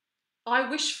 I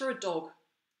wish for a dog.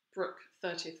 Brooke,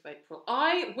 30th of April.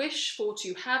 I wish for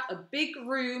to have a big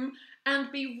room and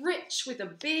be rich with a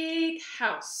big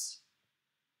house.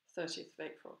 30th of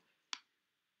April.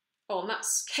 Oh, and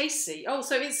that's Casey. Oh,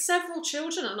 so it's several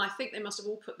children, and I think they must have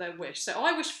all put their wish. So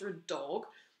I wish for a dog.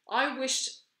 I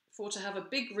wished for to have a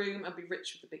big room and be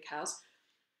rich with a big house.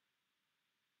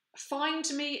 Find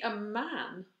me a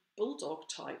man, bulldog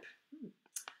type.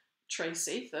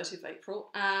 Tracy, 30th of April.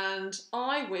 And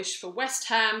I wish for West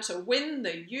Ham to win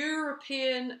the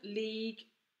European League.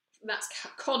 That's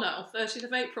Connor, 30th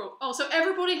of April. Oh, so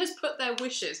everybody has put their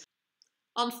wishes.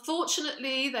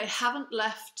 Unfortunately, they haven't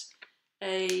left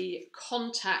a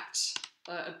contact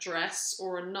address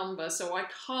or a number, so I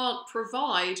can't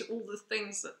provide all the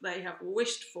things that they have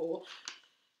wished for.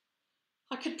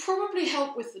 I could probably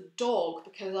help with the dog,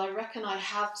 because I reckon I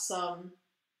have some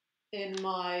in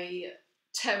my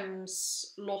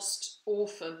Thames Lost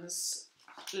Orphans.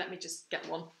 Let me just get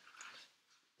one.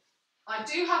 I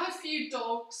do have a few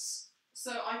dogs,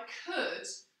 so I could...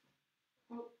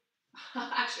 Well,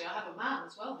 actually, I have a man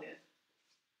as well here.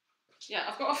 Yeah,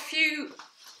 I've got a few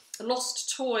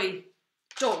lost toy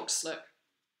dogs, look,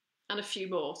 and a few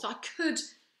more. So I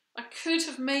could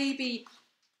have maybe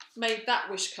made that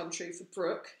wish come true for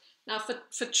Brooke. Now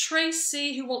for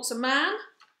Tracy, who wants a man,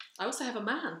 I also have a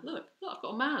man. Look, I've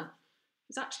got a man.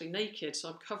 He's actually naked, so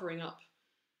I'm covering up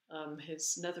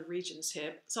his nether regions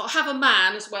here. So I have a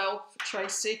man as well for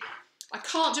Tracy. I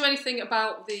can't do anything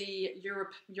about the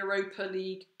Europa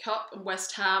League Cup and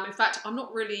West Ham. In fact, I'm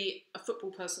not really a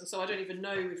football person, so I don't even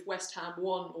know if West Ham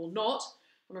won or not,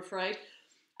 I'm afraid.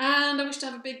 And I wish to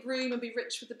have a big room and be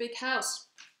rich with a big house.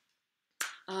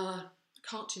 I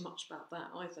can't do much about that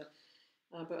either.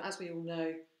 But as we all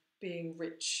know, being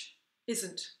rich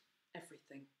isn't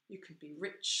everything. You can be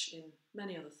rich in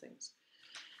many other things.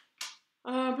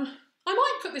 I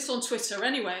might put this on Twitter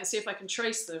anyway and see if I can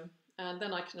trace them. And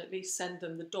then I can at least send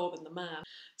them the dog and the man.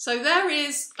 So there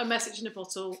is a message in a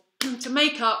bottle to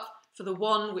make up for the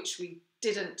one which we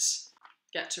didn't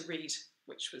get to read,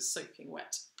 which was soaking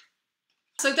wet.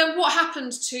 So then what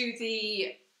happened to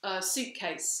the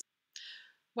suitcase?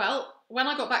 Well, when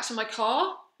I got back to my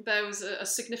car, there was a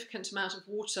significant amount of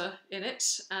water in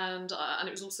it, and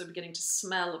it was also beginning to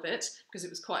smell a bit because it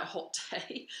was quite a hot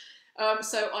day.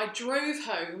 So I drove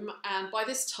home, and by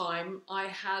this time I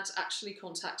had actually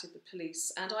contacted the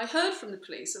police, and I heard from the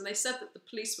police, and they said that the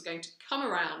police were going to come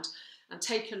around and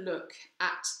take a look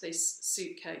at this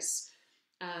suitcase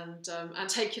and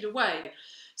take it away.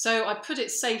 So I put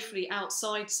it safely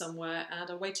outside somewhere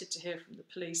and I waited to hear from the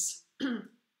police.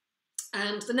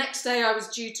 And the next day I was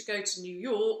due to go to New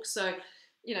York, so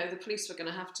you know the police were going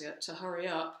to have to hurry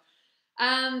up.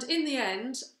 And in the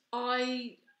end,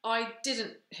 I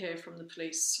didn't hear from the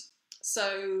police.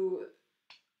 So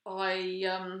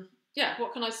yeah,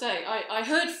 what can I say? I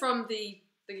heard from the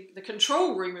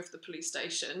control room of the police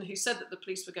station, who said that the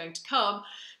police were going to come,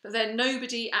 but then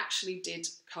nobody actually did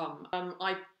come.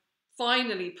 I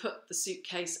finally put the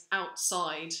suitcase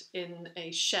outside in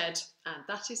a shed, and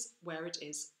that is where it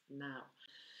is now.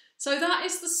 So that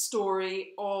is the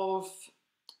story of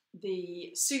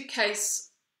the suitcase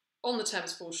on the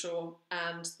Thames foreshore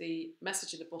and the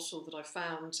message in a bottle that I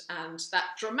found, and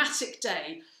that dramatic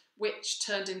day which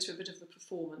turned into a bit of a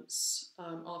performance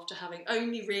after having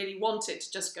only really wanted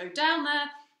to just go down there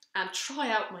and try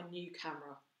out my new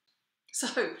camera.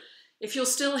 So if you're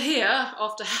still here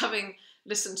after having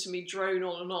listened to me drone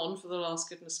on and on for the last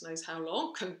goodness knows how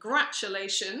long,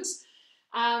 congratulations.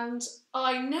 And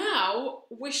I now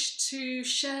wish to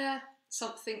share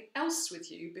something else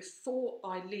with you before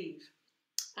I leave.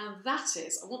 And that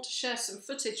is, I want to share some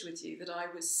footage with you that I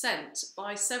was sent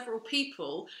by several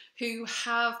people who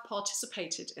have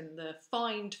participated in the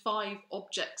Find 5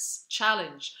 Objects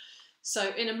challenge.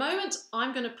 So in a moment,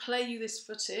 I'm going to play you this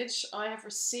footage I have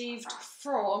received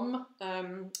from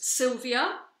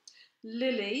Sylvia,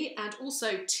 Lily, and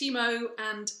also Timo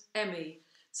and Emmy.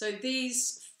 So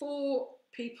these 4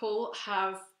 people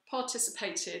have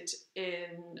participated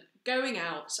in going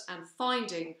out and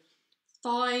finding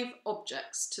 5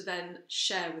 objects to then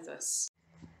share with us.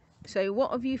 So what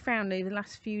have you found over the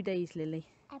last few days, Lily?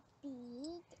 A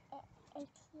bead, a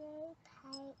clay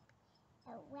pipe,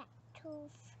 a wet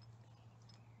tooth,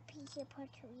 piece of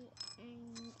pottery,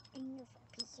 and another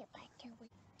piece of pottery.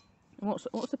 And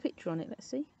what's the picture on it? Let's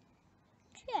see.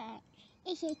 Church.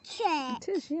 It's a church. It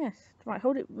is, yes. Right,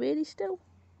 hold it really still.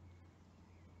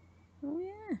 Oh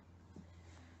yeah.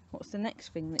 What's the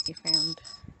next thing that you found?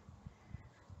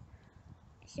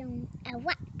 So, a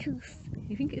rat tooth.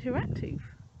 You think it's a rat tooth?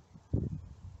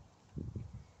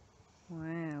 Wow.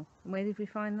 And where did we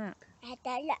find that? At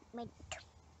the allotment.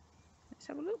 Let's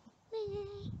have a look.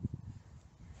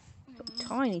 It's got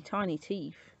tiny, tiny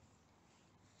teeth.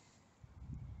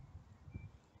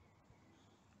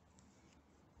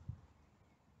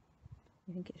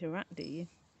 You think it's a rat, do you?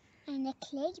 And a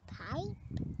clay pipe.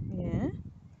 Yeah.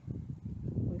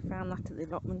 We found that at the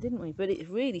allotment, didn't we? But it's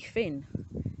really thin.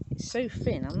 It's so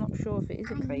thin, I'm not sure if it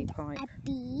is a clay pipe. A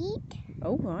bead.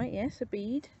 Oh, right, yes, a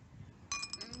bead.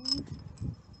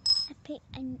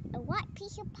 And a white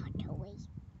piece of pottery.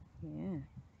 Yeah.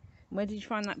 Where did you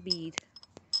find that bead?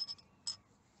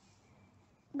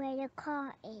 Where the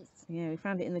car is. Yeah, we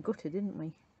found it in the gutter, didn't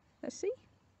we? Let's see.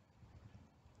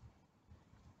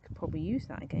 Could probably use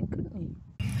that again, couldn't we?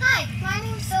 Hi, my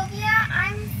name's Sylvia.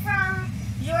 I'm from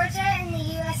Georgia in the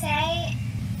USA.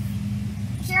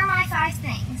 Here are my 5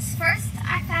 things. First,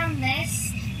 I found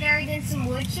this buried in some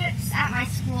wood chips at my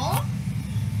school.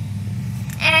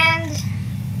 And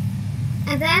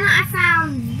then I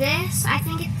found this. I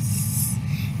think it's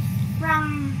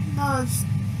from those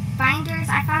binders.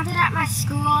 I found it at my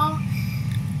school,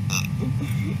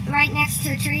 right next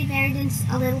to a tree buried in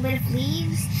a little bit of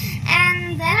leaves.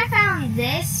 And then I found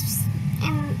this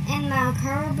in the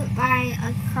curb by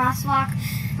a crosswalk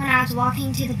when I was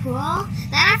walking to the pool.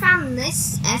 Then I found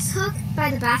this S hook by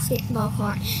the basketball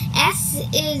court. S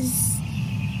is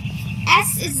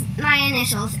my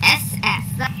initials,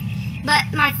 SF.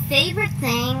 But my favorite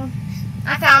thing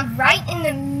I found right in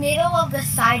the middle of the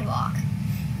sidewalk.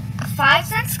 A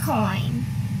 5-cent coin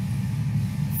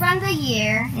from the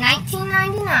year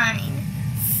 1999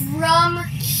 from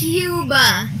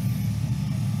Cuba.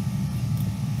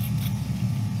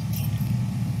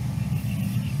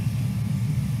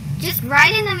 Just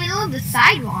right in the middle of the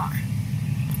sidewalk.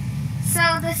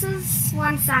 So this is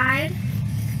one side.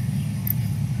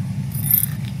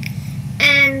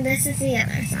 And this is the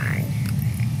other side.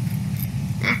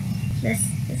 This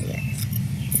is the other side.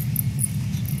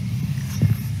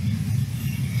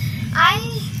 I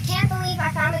can't believe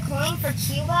I found a coin for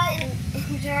Cuba in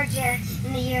Georgia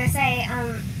in the USA.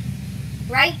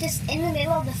 Right just in the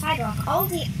middle of the sidewalk. All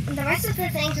the rest of the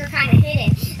things are kind of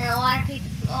hidden, and a lot of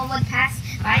people would pass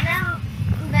by them.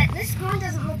 But this coin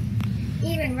doesn't look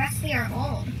even rusty or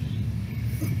old.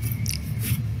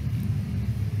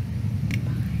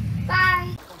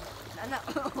 Bye.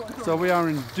 So we are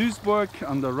in Duisburg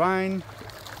on the Rhine,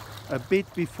 a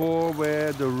bit before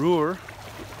where the Ruhr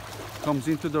comes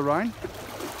into the Rhine,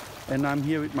 and I'm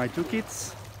here with my 2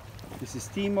 kids, This is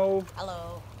Timo.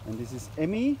 Hello. And this is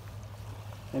Emmy.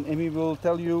 And Emmy will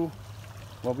tell you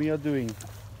what we are doing.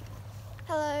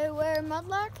 Hello, we're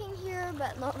mudlarking here,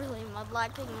 but not really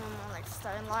mudlarking, more like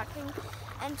stone larking.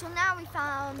 Until now we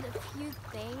found a few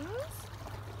things.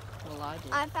 Well, I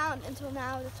did. I found until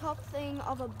now the top thing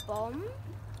of a bomb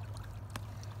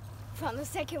from the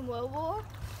Second World War.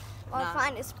 I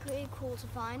find it's pretty cool to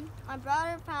find. My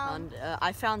brother found... And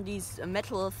I found these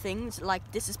metal things, like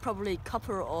this is probably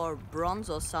copper or bronze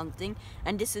or something.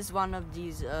 And this is one of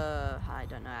these, I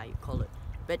don't know how you call it.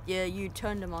 But yeah, you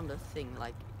turn them on the thing,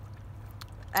 like...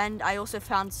 And I also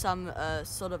found some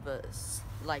sort of a,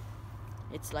 like,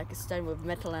 it's like a stone with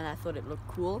metal, and I thought it looked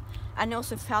cool. And I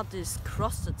also found this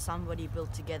cross that somebody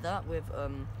built together with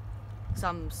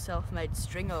some self-made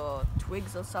string or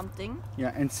twigs or something.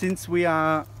 Yeah, and since we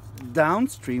are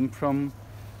downstream from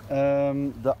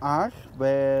the Aar,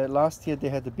 where last year they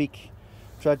had a big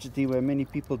tragedy where many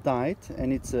people died,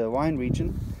 and it's a wine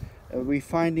region, we're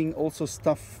finding also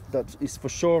stuff that is for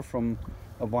sure from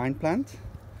a wine plant.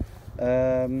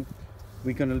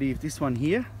 We're gonna leave this one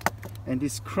here, and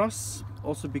this cross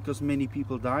also because many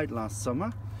people died last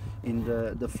summer in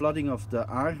the flooding of the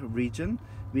Aar region.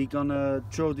 We're gonna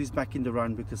throw this back in the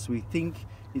run because we think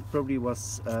it probably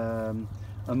was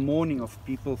a mourning of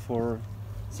people for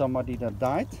somebody that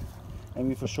died, and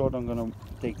we for sure don't gonna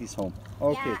take this home.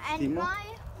 Okay, yeah, and Timo.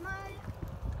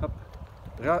 Up.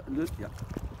 Yeah.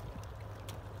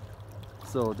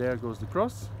 So there goes the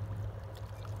cross.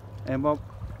 And what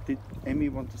did Emmy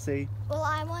want to say? Well,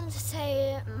 I wanted to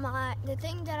say the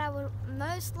thing that I would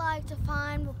most like to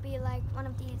find would be like one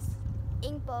of these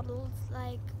ink bottles,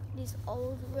 like these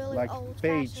old, really like old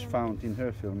Paige fashioned. found in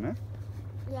her film, eh?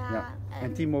 Yeah.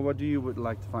 And Timo, what do you would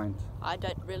like to find? I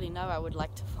don't really know. I would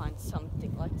like to find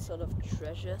something like sort of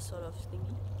treasure sort of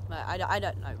thingy. I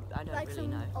don't know. I don't like really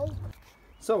some know. old.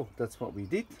 So that's what we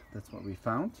did. That's what we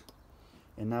found.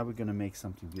 And now we're gonna make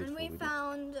something beautiful. And we with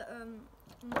found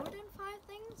more than 5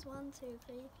 things. 1, 2,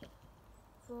 3,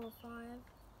 4, 5,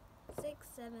 6,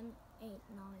 7, 8, 9,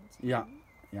 10. Yeah.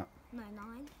 Yeah. No,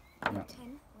 9. Yeah.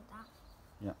 10 with that.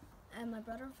 Yeah. And my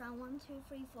brother found 1, 2,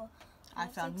 3, 4, 5, I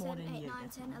found 6, more 7, than 8, you, 9, 10,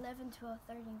 definitely. 11, 12,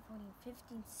 13, 14,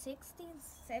 15, 16,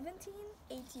 17,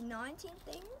 18, 19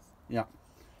 things. Yeah.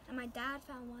 And my dad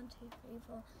found 1, 2, 3,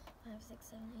 4, 5, 6,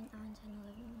 7, 8, 9, 10,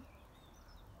 11,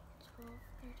 12,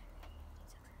 13,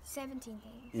 17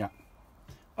 things. Yeah.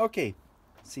 Okay.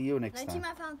 See you next And time.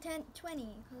 I found 10,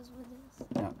 20 because with this.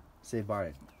 Yeah. Say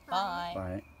bye. Bye.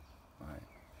 Bye. Bye.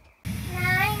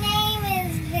 My name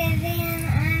is Vivian.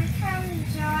 I'm from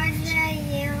Georgia,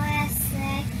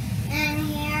 USA. And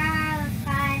here are the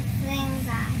 5 things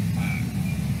I found.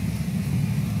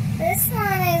 This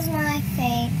one is my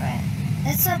favorite.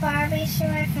 It's a Barbie shoe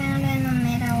I found in the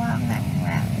middle of the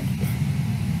road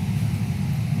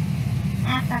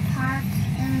at the park.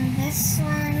 And this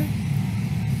one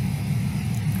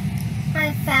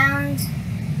I found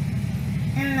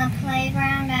in the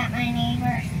playground at my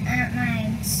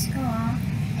school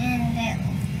in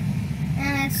Italy.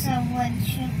 And it's a wood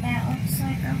chip that looks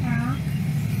like a rock.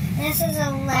 This is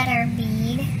a letter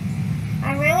bead.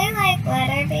 I really like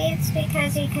letter beads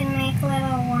because you can make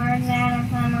little words out of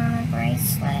them on a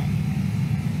bracelet.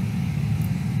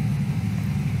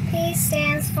 P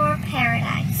stands for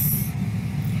paradise.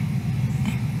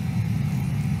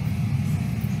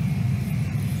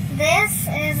 This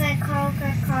is a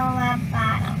Coca-Cola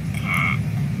bottle cap.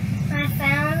 I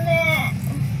found it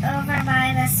over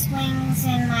by the swings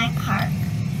in my park.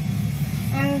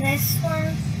 And this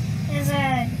one is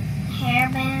a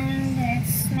hairband.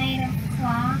 It's made of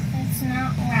cloth. It's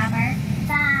not rubber.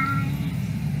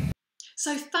 Bye.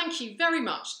 So thank you very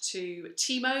much to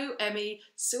Timo, Emmy,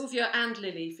 Sylvia and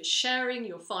Lily for sharing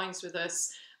your finds with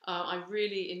us. I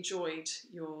really enjoyed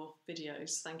your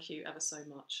videos. Thank you ever so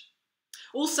much.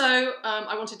 Also,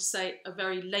 I wanted to say a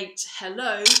very late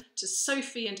hello to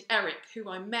Sophie and Eric, who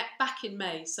I met back in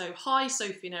May. So hi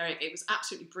Sophie and Eric, it was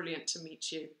absolutely brilliant to meet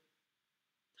you.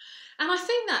 And I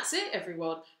think that's it,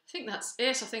 everyone. I think that's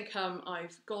it. I think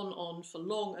I've gone on for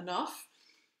long enough.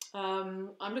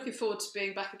 I'm looking forward to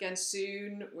being back again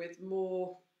soon with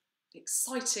more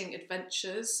exciting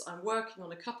adventures. I'm working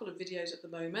on a couple of videos at the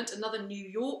moment, another New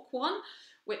York one,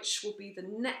 which will be the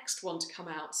next one to come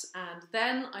out, and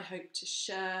then I hope to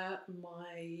share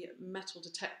my metal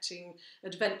detecting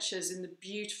adventures in the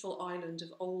beautiful island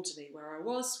of Alderney, where I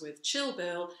was with Chill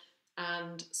Bill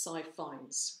and Cy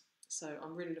Finds. So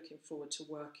I'm really looking forward to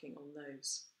working on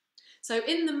those. So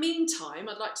in the meantime,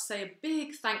 I'd like to say a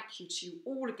big thank you to you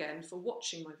all again for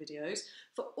watching my videos,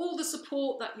 for all the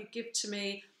support that you give to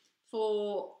me,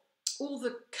 for all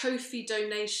the Ko-fi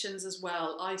donations as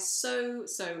well. I so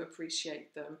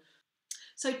appreciate them.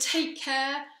 So take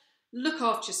care, look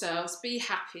after yourselves, be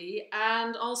happy,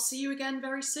 and I'll see you again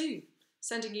very soon.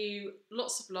 Sending you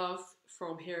lots of love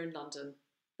from here in London.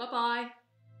 Bye-bye.